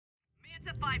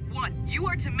That's a 5-1. You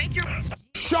are to make your...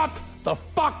 Shut the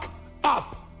fuck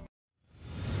up!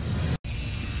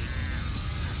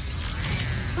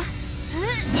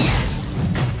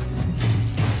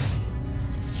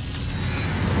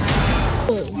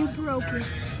 You broke it.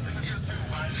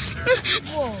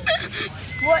 Whoa.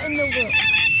 What in the world?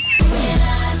 When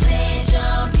I say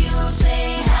jump, you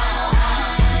say how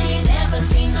high. I ain't never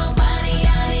seen nobody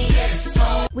out of here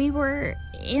so. We were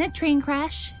in a train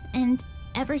crash, and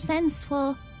ever since,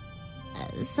 well,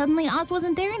 suddenly Oz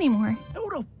wasn't there anymore. Who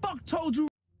the fuck told you?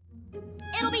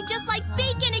 It'll be just like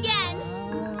bacon again!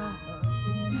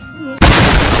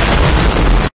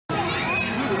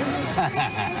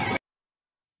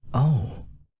 Oh.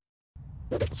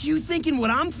 You thinking what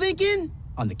I'm thinking?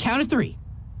 On the count of 3.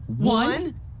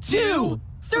 1, 2,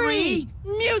 3,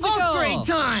 musical! Upgrade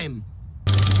time!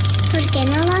 ¿Por qué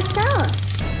no los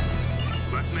dos?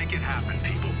 Let's make it happen,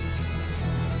 people.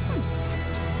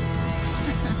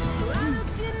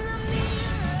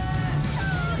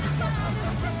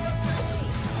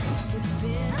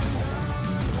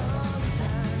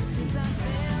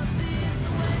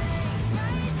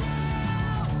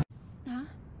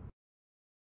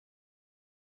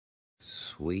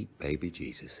 Sweet baby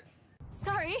Jesus.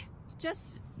 Sorry,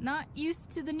 just not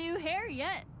used to the new hair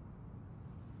yet.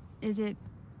 Is it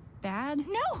bad?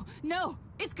 No,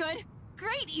 it's good.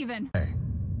 Great even. Hey,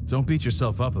 don't beat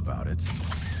yourself up about it.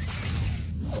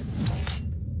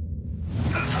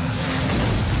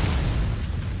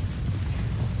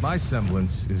 My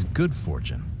semblance is good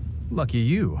fortune. Lucky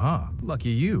you, huh? Lucky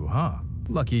you, huh?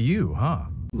 Lucky you, huh?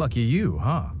 Lucky you,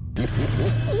 huh?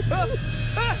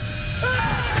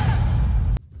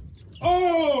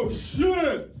 Oh,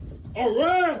 shit! A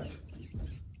rat!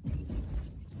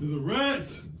 There's a rat!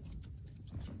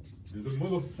 There's a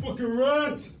motherfucking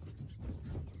rat!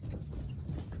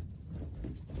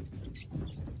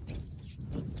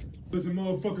 There's a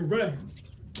motherfucking rat!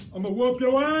 I'ma whoop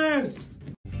your ass!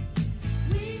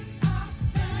 We are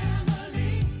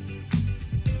family.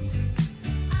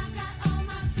 I got all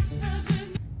my sisters with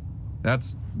me.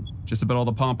 That's just about all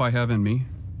the pomp I have in me.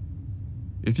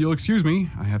 If you'll excuse me,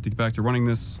 I have to get back to running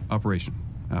this operation.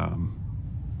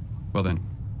 Well then,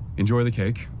 enjoy the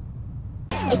cake.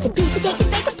 It's a piece of cake to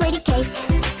bake a pretty cake.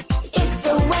 If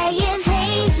the way is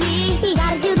hazy, you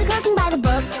gotta do the cooking by the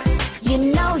book. You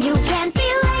know you can't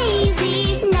be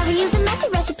lazy. Never use a messy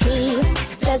recipe.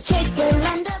 The cake will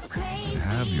end up crazy.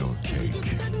 Have your cake.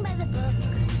 Cooking by the book.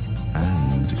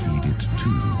 And eat it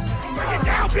too. Bring it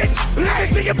down, bitch! Let me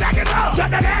see you back it up! Shut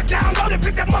that ass down, load it,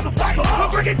 pick that motherfucker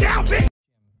up! Bring it down, bitch!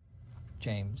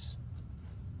 James.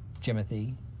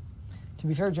 Jimothy. To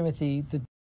be fair, Jimothy, the...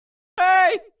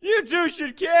 Hey! You two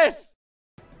should kiss!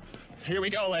 Here we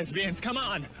go, lesbians, come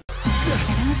on!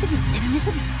 Excuse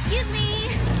me!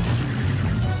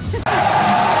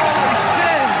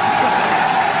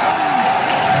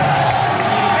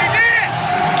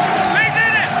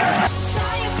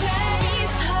 Saw your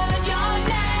face, heard your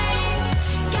name.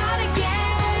 Gotta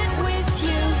get with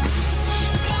you.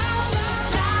 Girls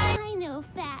like I know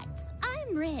facts.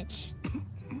 I'm rich.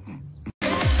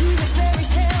 back to the fairy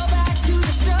tale, back to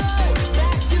the show,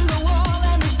 back to the wall,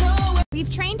 and there's no way. We've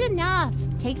trained enough.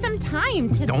 Take some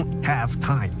time to... Don't have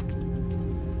time.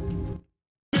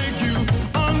 Make you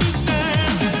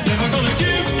understand. Never gonna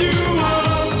give you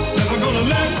up. Never gonna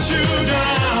let you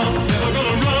down. Never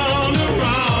gonna run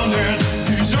around and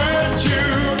desert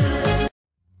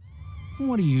you.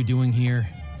 What are you doing here?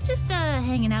 Just,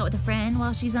 hanging out with a friend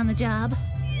while she's on the job.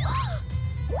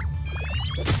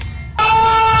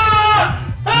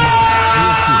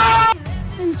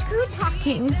 And screw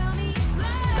talking.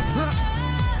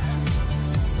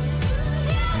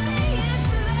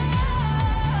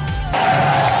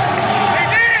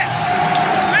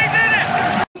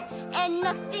 And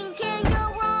nothing can go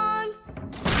wrong.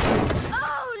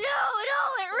 Oh no, it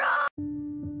all went wrong.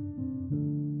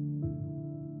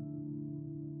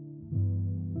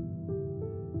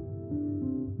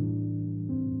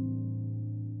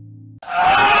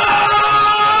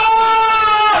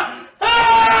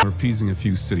 We're appeasing a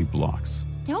few city blocks.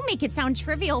 Don't make it sound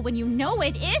trivial when you know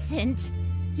it isn't.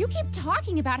 You keep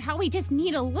talking about how we just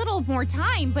need a little more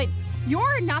time, but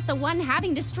you're not the one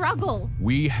having to struggle.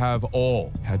 We have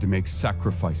all had to make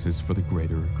sacrifices for the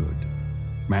greater good.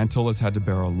 Mantle has had to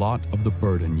bear a lot of the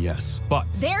burden, yes, but...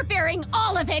 They're bearing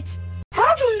all of it.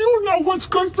 How do you know what's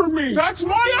good for me? That's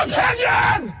my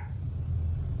opinion!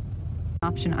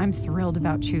 Option I'm thrilled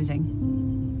about choosing.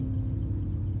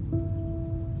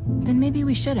 Then maybe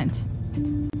we shouldn't.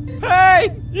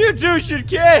 Hey! You two should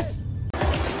kiss!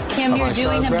 Kim, you're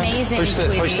doing amazing, Push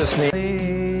sweetie. this knee.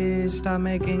 Please stop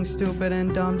making stupid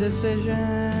and dumb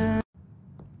decisions.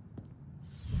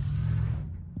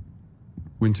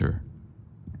 Winter.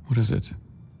 What is it?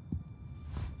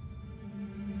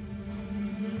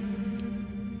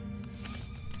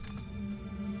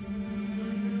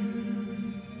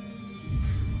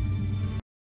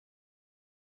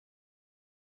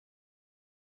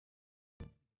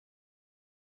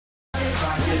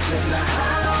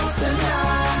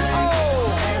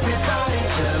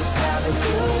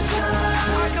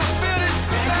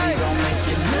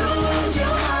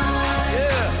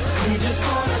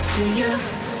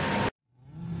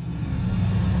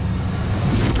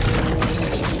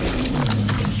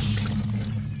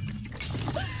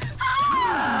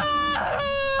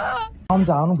 Calm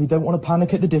down, we don't want to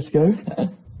panic at the disco.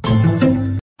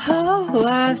 Oh,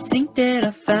 I think that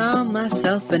I found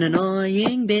myself an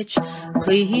annoying bitch.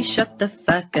 Please shut the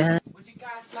fuck up. Would you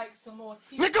guys like some more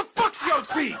tea? Nigga, fuck your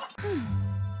tea!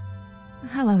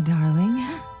 Hello, darling.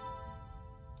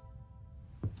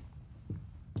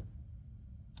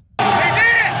 We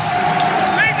did it!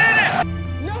 We did it!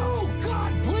 No,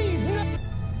 God, please, no!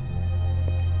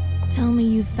 Tell me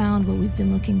you found what we've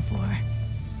been looking for.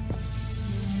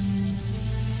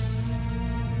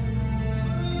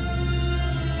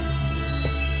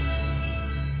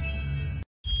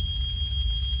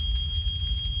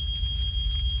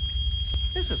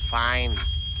 This is fine.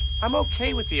 I'm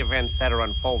okay with the events that are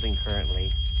unfolding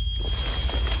currently.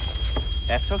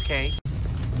 That's okay.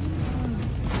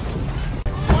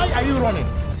 Why are you running?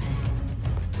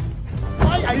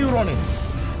 Why are you running?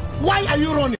 Why are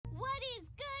you running? What is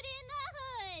good in the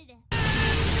hood?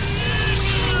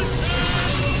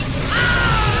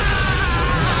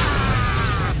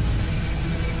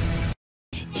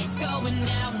 It's going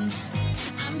down.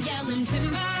 I'm yelling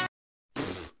timber.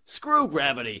 Screw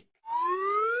gravity.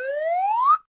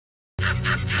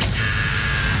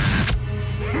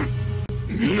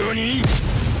 NANI?!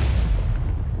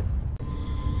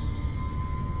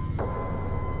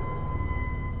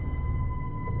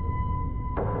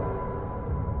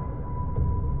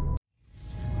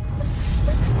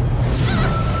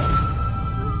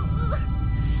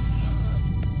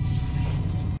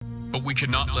 But we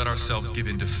cannot let ourselves give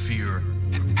in to fear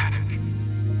and panic.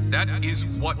 That is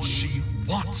what she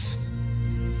wants.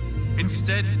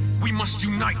 Instead, we must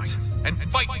unite and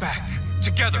fight back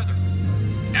together.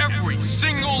 Every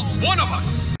single one of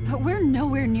us! But we're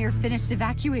nowhere near finished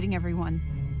evacuating everyone.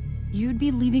 You'd be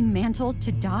leaving Mantle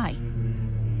to die.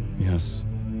 Yes,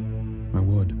 I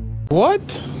would.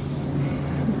 What?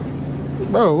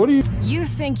 Bro, what are you... You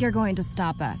think you're going to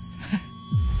stop us?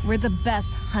 We're the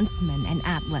best huntsmen in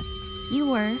Atlas. You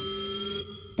were.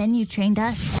 Then you trained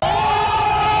us.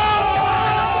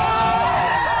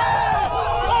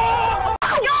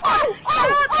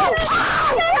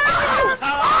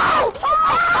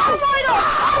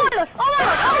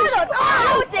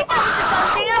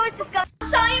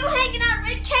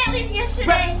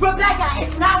 Rebecca,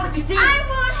 it's not what you think. I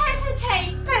won't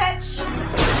hesitate, bitch.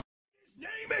 His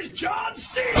name is John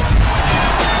C.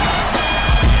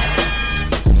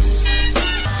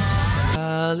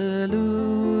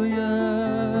 Hallelujah,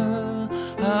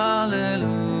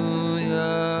 hallelujah,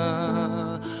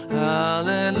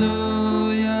 hallelujah,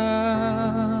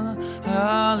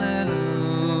 hallelujah.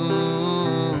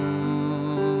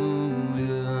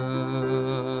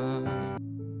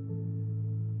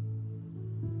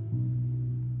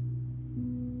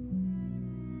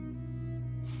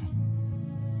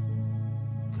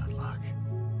 Good luck.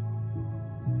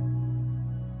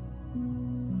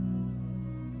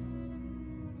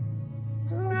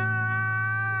 Oh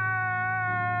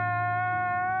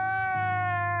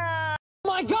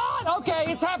my God! Okay,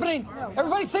 it's happening.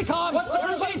 Everybody stay calm. What's the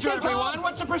procedure, everyone?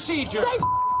 What's the procedure? Stay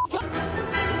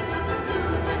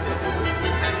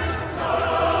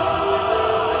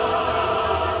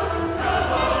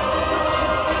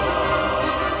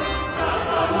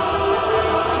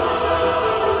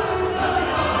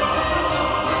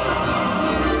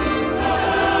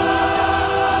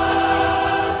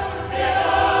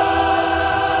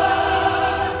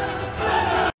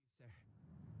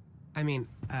I mean,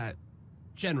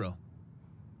 General.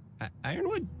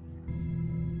 Ironwood?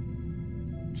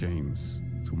 James,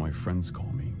 to my friends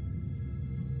call me.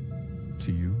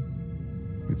 To you,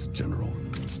 it's General.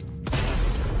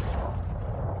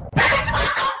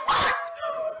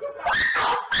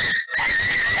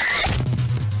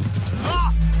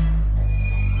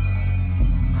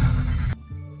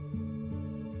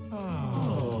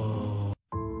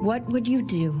 What would you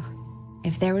do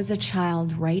if there was a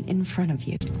child right in front of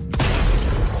you?